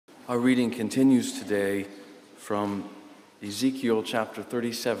Our reading continues today from Ezekiel chapter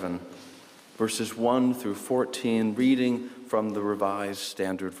 37, verses 1 through 14, reading from the Revised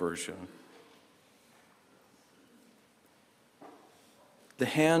Standard Version. The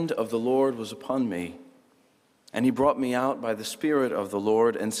hand of the Lord was upon me, and he brought me out by the Spirit of the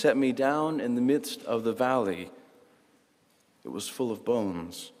Lord and set me down in the midst of the valley. It was full of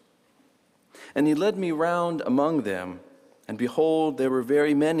bones. And he led me round among them, and behold, there were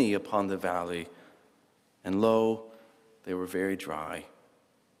very many upon the valley, and lo, they were very dry.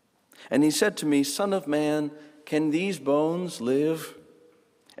 And he said to me, Son of man, can these bones live?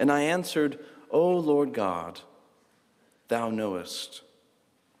 And I answered, O Lord God, thou knowest.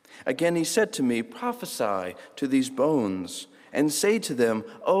 Again he said to me, Prophesy to these bones, and say to them,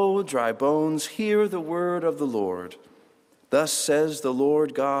 O dry bones, hear the word of the Lord. Thus says the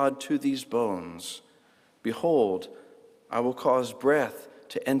Lord God to these bones, Behold, I will cause breath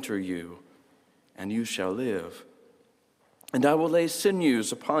to enter you, and you shall live. And I will lay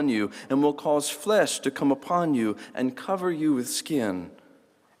sinews upon you, and will cause flesh to come upon you, and cover you with skin,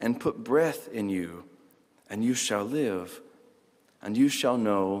 and put breath in you, and you shall live, and you shall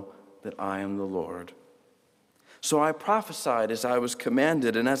know that I am the Lord. So I prophesied as I was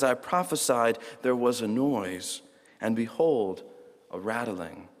commanded, and as I prophesied, there was a noise, and behold, a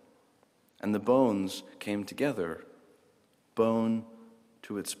rattling, and the bones came together, bone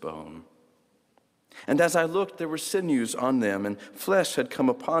to its bone. And as I looked, there were sinews on them, and flesh had come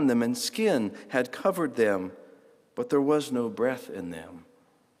upon them, and skin had covered them, but there was no breath in them.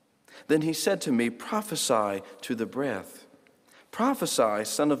 Then he said to me, Prophesy to the breath. Prophesy,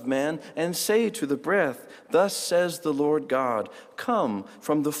 Son of man, and say to the breath, Thus says the Lord God, Come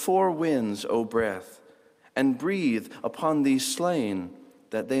from the four winds, O breath, and breathe upon these slain,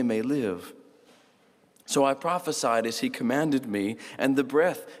 that they may live. So I prophesied as he commanded me, and the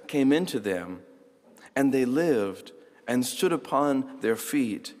breath came into them, and they lived and stood upon their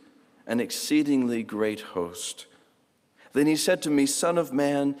feet, an exceedingly great host. Then he said to me, Son of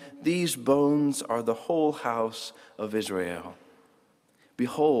man, these bones are the whole house of Israel.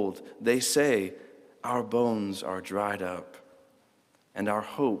 Behold, they say, Our bones are dried up, and our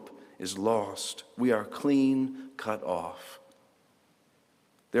hope is lost. We are clean cut off.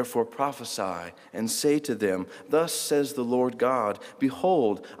 Therefore prophesy and say to them, Thus says the Lord God,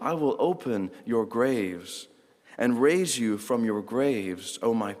 Behold, I will open your graves and raise you from your graves,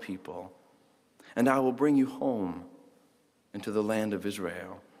 O my people, and I will bring you home into the land of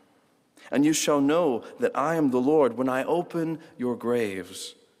Israel. And you shall know that I am the Lord when I open your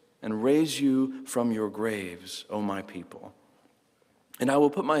graves and raise you from your graves, O my people. And I will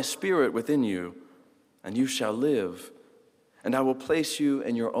put my spirit within you, and you shall live, and I will place you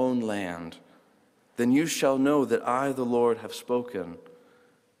in your own land. Then you shall know that I, the Lord, have spoken,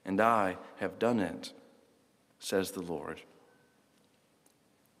 and I have done it, says the Lord.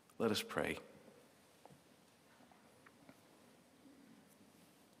 Let us pray.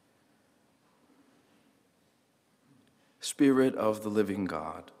 Spirit of the living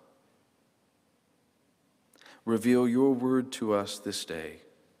God, reveal your word to us this day,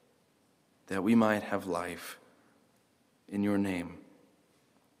 that we might have life. In your name,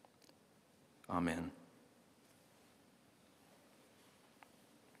 amen.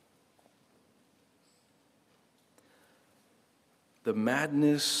 The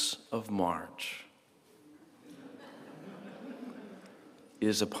madness of March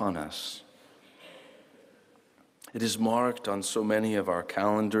is upon us. It is marked on so many of our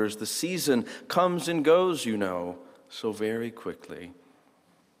calendars. The season comes and goes, you know, so very quickly.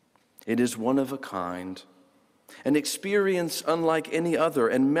 It is one of a kind, an experience unlike any other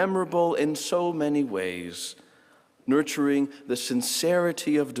and memorable in so many ways, nurturing the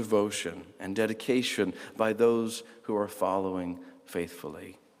sincerity of devotion and dedication by those who are following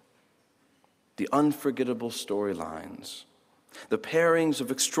faithfully. The unforgettable storylines, the pairings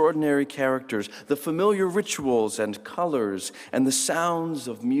of extraordinary characters, the familiar rituals and colors, and the sounds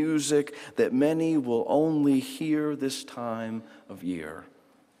of music that many will only hear this time of year.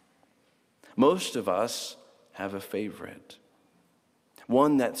 Most of us have a favorite,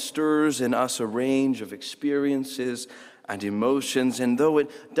 one that stirs in us a range of experiences and emotions, and though it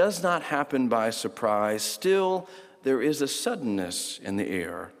does not happen by surprise, still there is a suddenness in the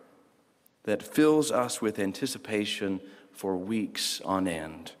air that fills us with anticipation for weeks on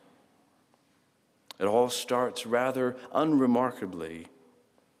end. It all starts rather unremarkably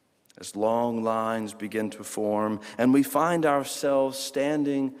as long lines begin to form and we find ourselves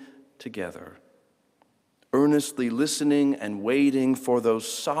standing together, earnestly listening and waiting for those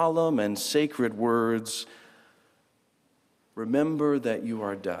solemn and sacred words, remember that you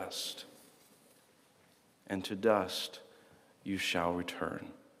are dust, and to dust you shall return.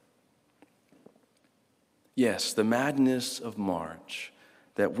 Yes, the madness of March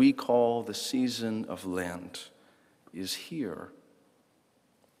that we call the season of Lent is here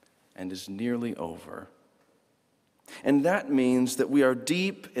and is nearly over. And that means that we are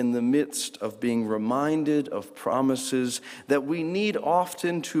deep in the midst of being reminded of promises that we need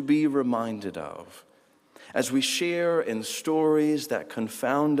often to be reminded of, as we share in stories that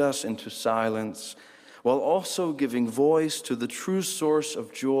confound us into silence, while also giving voice to the true source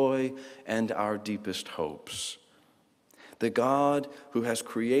of joy and our deepest hopes. The God who has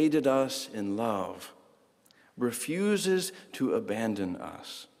created us in love refuses to abandon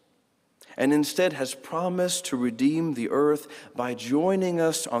us, and instead has promised to redeem the earth by joining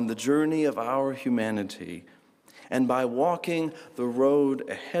us on the journey of our humanity and by walking the road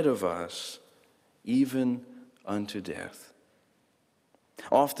ahead of us, even unto death.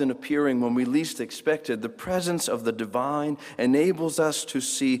 Often appearing when we least expected, the presence of the divine enables us to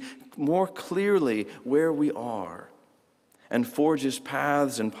see more clearly where we are and forges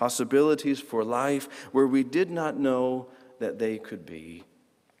paths and possibilities for life where we did not know that they could be.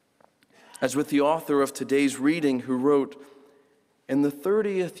 As with the author of today's reading, who wrote, "In the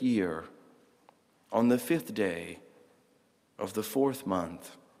 30th year, on the 5th day of the 4th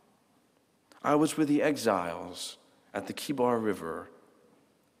month, I was with the exiles at the Kibar River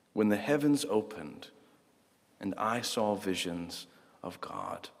when the heavens opened and I saw visions of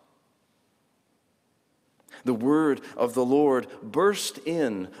God." The word of the Lord burst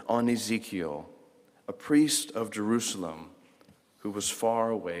in on Ezekiel, a priest of Jerusalem who was far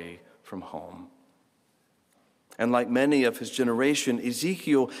away from home. And like many of his generation,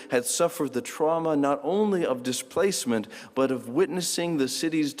 Ezekiel had suffered the trauma not only of displacement, but of witnessing the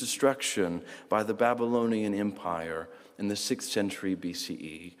city's destruction by the Babylonian Empire in the 6th century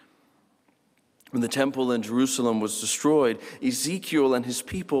BCE. When the temple in Jerusalem was destroyed, Ezekiel and his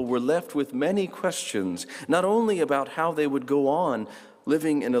people were left with many questions, not only about how they would go on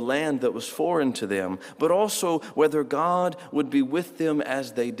living in a land that was foreign to them, but also whether God would be with them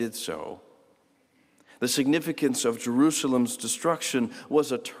as they did so. The significance of Jerusalem's destruction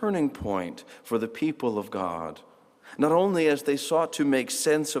was a turning point for the people of God, not only as they sought to make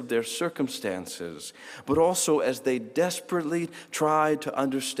sense of their circumstances, but also as they desperately tried to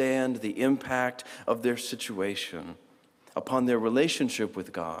understand the impact of their situation upon their relationship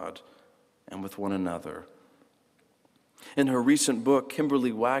with God and with one another. In her recent book,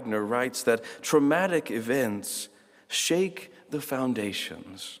 Kimberly Wagner writes that traumatic events shake the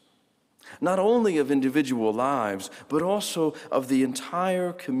foundations, not only of individual lives, but also of the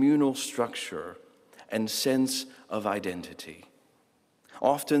entire communal structure and sense of identity.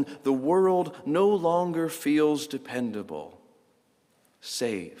 Often, the world no longer feels dependable,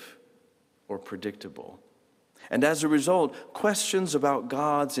 safe, or predictable. And as a result, questions about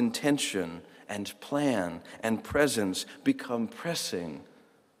God's intention and plan and presence become pressing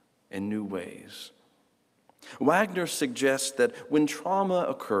in new ways. Wagner suggests that when trauma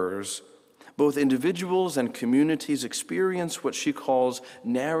occurs, both individuals and communities experience what she calls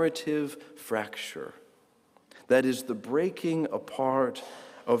narrative fracture. That is, the breaking apart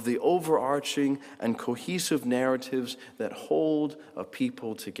of the overarching and cohesive narratives that hold a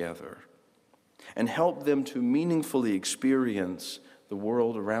people together and help them to meaningfully experience the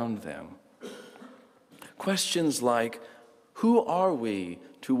world around them. Questions like, who are we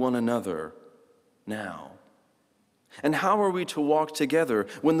to one another now? And how are we to walk together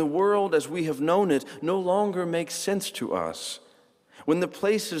when the world as we have known it no longer makes sense to us? When the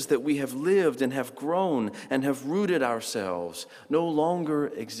places that we have lived and have grown and have rooted ourselves no longer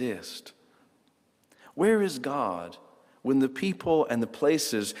exist? Where is God when the people and the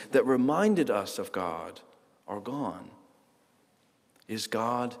places that reminded us of God are gone? Is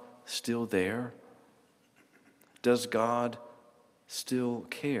God still there? Does God still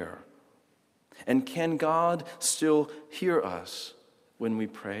care? And can God still hear us when we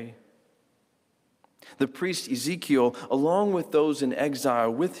pray? The priest Ezekiel, along with those in exile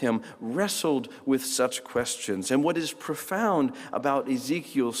with him, wrestled with such questions. And what is profound about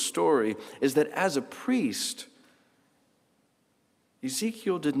Ezekiel's story is that as a priest,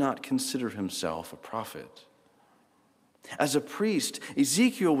 Ezekiel did not consider himself a prophet. As a priest,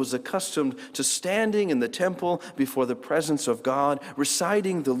 Ezekiel was accustomed to standing in the temple before the presence of God,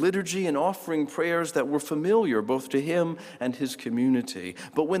 reciting the liturgy and offering prayers that were familiar both to him and his community.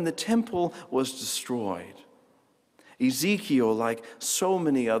 But when the temple was destroyed, Ezekiel, like so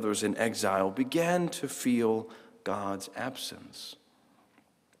many others in exile, began to feel God's absence.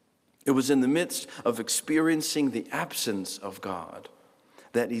 It was in the midst of experiencing the absence of God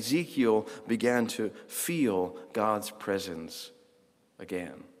that Ezekiel began to feel God's presence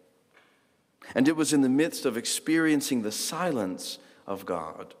again. And it was in the midst of experiencing the silence of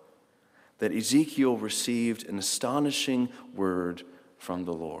God that Ezekiel received an astonishing word from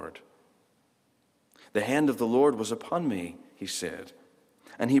the Lord. "The hand of the Lord was upon me," he said,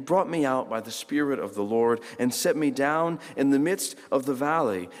 "and he brought me out by the Spirit of the Lord and set me down in the midst of the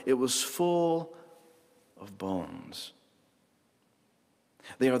valley. It was full of bones."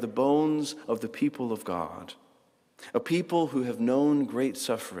 They are the bones of the people of God, a people who have known great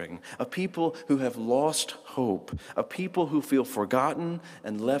suffering, a people who have lost hope, a people who feel forgotten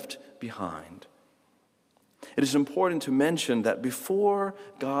and left behind. It is important to mention that before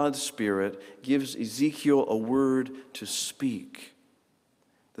God's Spirit gives Ezekiel a word to speak,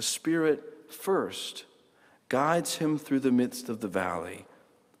 the Spirit first guides him through the midst of the valley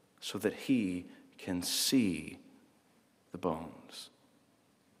so that he can see the bones.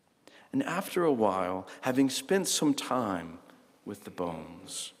 And after a while, having spent some time with the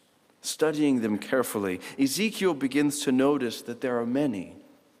bones, studying them carefully, Ezekiel begins to notice that there are many,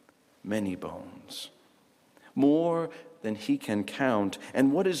 many bones, more than he can count.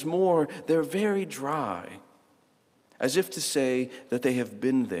 And what is more, they're very dry, as if to say that they have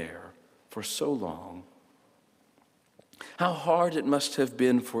been there for so long. How hard it must have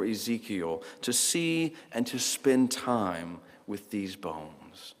been for Ezekiel to see and to spend time with these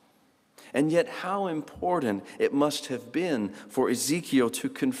bones. And yet how important it must have been for Ezekiel to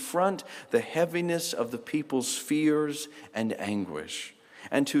confront the heaviness of the people's fears and anguish,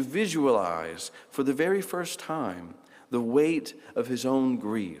 and to visualize for the very first time the weight of his own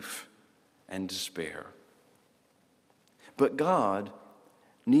grief and despair. But God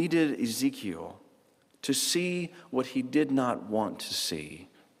needed Ezekiel to see what he did not want to see,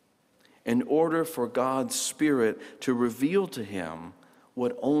 in order for God's Spirit to reveal to him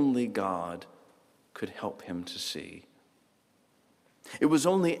what only God could help him to see. It was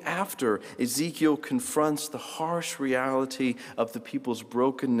only after Ezekiel confronts the harsh reality of the people's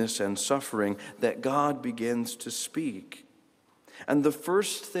brokenness and suffering that God begins to speak. And the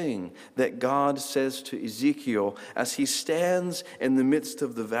first thing that God says to Ezekiel as he stands in the midst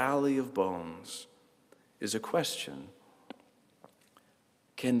of the valley of bones is a question.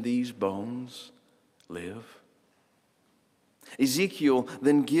 Can these bones live? Ezekiel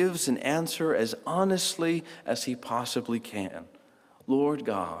then gives an answer as honestly as he possibly can. Lord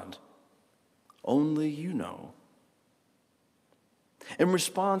God, only you know. In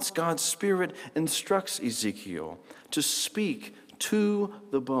response, God's Spirit instructs Ezekiel to speak to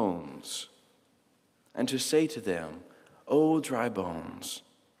the bones and to say to them, "O dry bones,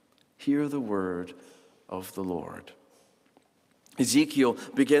 hear the word of the Lord." Ezekiel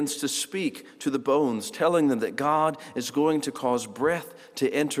begins to speak to the bones, telling them that God is going to cause breath to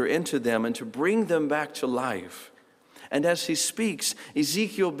enter into them and to bring them back to life. And as he speaks,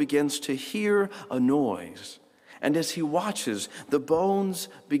 Ezekiel begins to hear a noise. And as he watches, the bones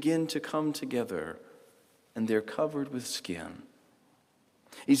begin to come together, and they're covered with skin.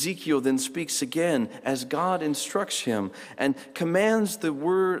 Ezekiel then speaks again as God instructs him and commands the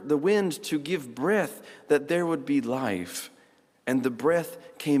wind to give breath that there would be life. And the breath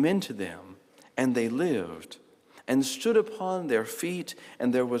came into them, and they lived, and stood upon their feet,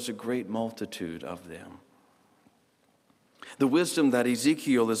 and there was a great multitude of them. The wisdom that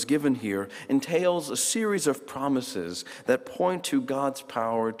Ezekiel is given here entails a series of promises that point to God's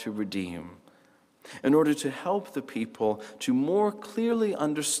power to redeem, in order to help the people to more clearly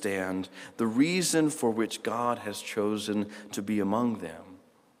understand the reason for which God has chosen to be among them.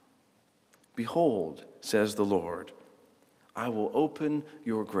 "Behold," says the Lord, "I will open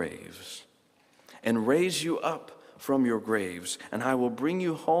your graves and raise you up from your graves, and I will bring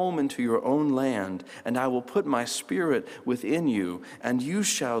you home into your own land, and I will put my Spirit within you, and you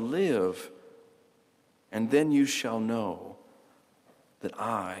shall live, and then you shall know that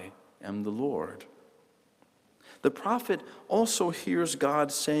I am the Lord." The prophet also hears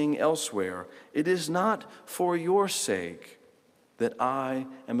God saying elsewhere, "It is not for your sake that I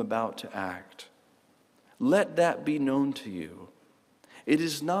am about to act. Let that be known to you. It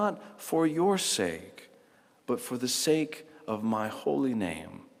is not for your sake, but for the sake of my holy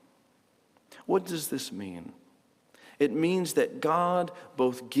name." What does this mean? It means that God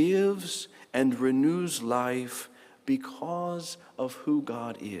both gives and renews life because of who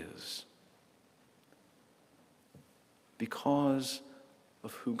God is. Because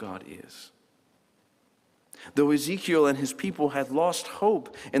of who God is. Though Ezekiel and his people had lost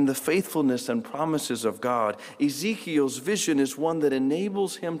hope in the faithfulness and promises of God, Ezekiel's vision is one that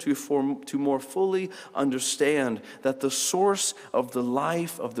enables him to more fully understand that the source of the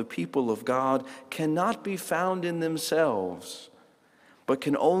life of the people of God cannot be found in themselves, but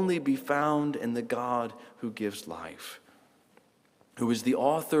can only be found in the God who gives life, who is the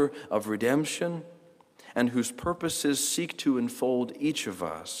author of redemption, and whose purposes seek to enfold each of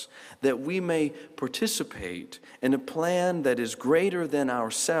us, that we may participate in a plan that is greater than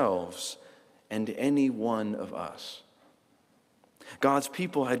ourselves and any one of us. God's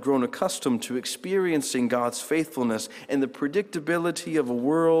people had grown accustomed to experiencing God's faithfulness in the predictability of a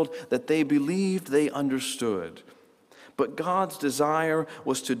world that they believed they understood. But God's desire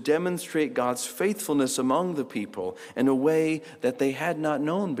was to demonstrate God's faithfulness among the people in a way that they had not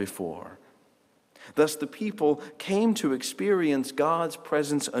known before. Thus, the people came to experience God's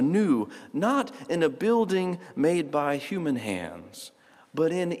presence anew, not in a building made by human hands,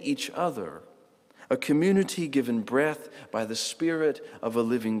 but in each other, a community given breath by the Spirit of a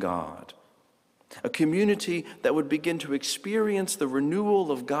living God, a community that would begin to experience the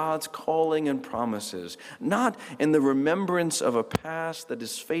renewal of God's calling and promises, not in the remembrance of a past that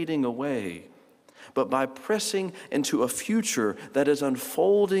is fading away, but by pressing into a future that is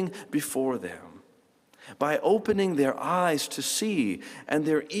unfolding before them, by opening their eyes to see and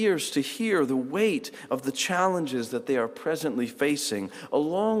their ears to hear the weight of the challenges that they are presently facing,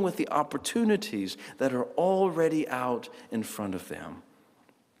 along with the opportunities that are already out in front of them.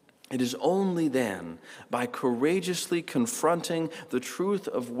 It is only then, by courageously confronting the truth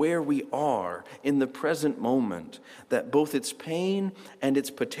of where we are in the present moment, that both its pain and its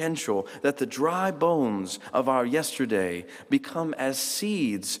potential, that the dry bones of our yesterday become as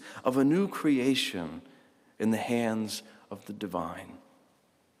seeds of a new creation in the hands of the divine.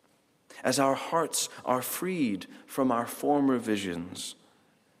 As our hearts are freed from our former visions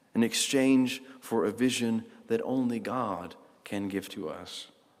in exchange for a vision that only God can give to us.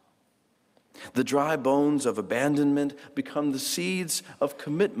 The dry bones of abandonment become the seeds of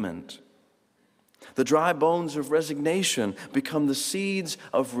commitment. The dry bones of resignation become the seeds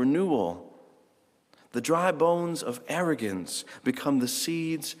of renewal. The dry bones of arrogance become the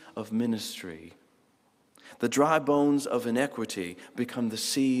seeds of ministry. The dry bones of inequity become the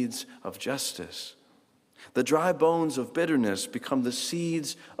seeds of justice. The dry bones of bitterness become the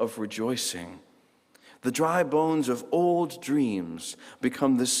seeds of rejoicing. The dry bones of old dreams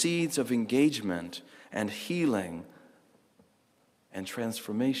become the seeds of engagement and healing and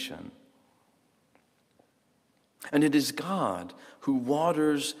transformation. And it is God who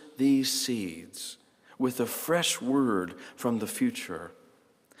waters these seeds with a fresh word from the future,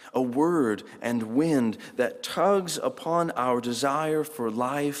 a word and wind that tugs upon our desire for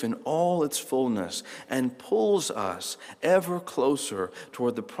life in all its fullness and pulls us ever closer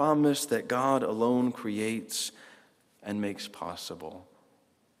toward the promise that God alone creates and makes possible.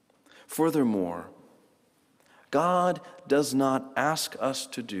 Furthermore, God does not ask us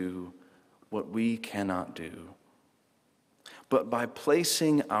to do what we cannot do, but by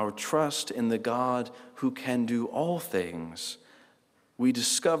placing our trust in the God who can do all things, we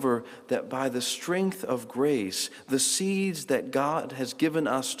discover that by the strength of grace, the seeds that God has given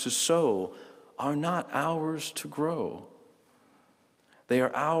us to sow are not ours to grow. They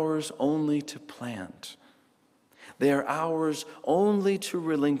are ours only to plant. They are ours only to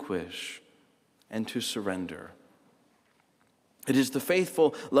relinquish and to surrender. It is the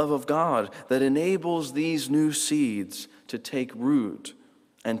faithful love of God that enables these new seeds to take root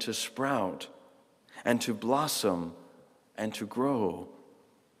and to sprout and to blossom and to grow.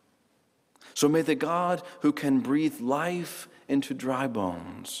 So may the God who can breathe life into dry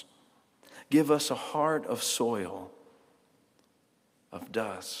bones give us a heart of soil, of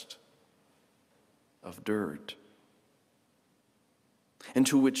dust, of dirt,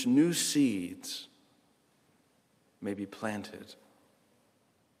 into which new seeds may be planted.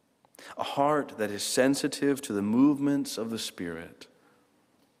 A heart that is sensitive to the movements of the Spirit.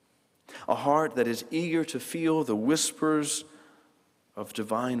 A heart that is eager to feel the whispers of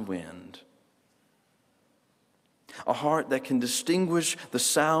divine wind. A heart that can distinguish the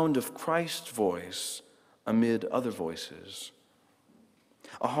sound of Christ's voice amid other voices.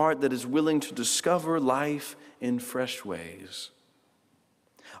 A heart that is willing to discover life in fresh ways.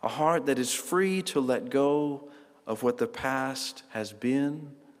 A heart that is free to let go of what the past has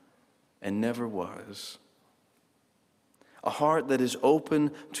been and never was. A heart that is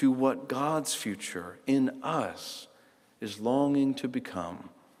open to what God's future in us is longing to become.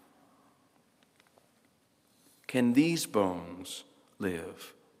 Can these bones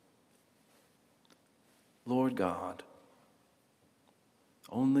live? Lord God,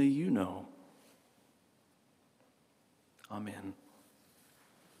 only you know. Amen.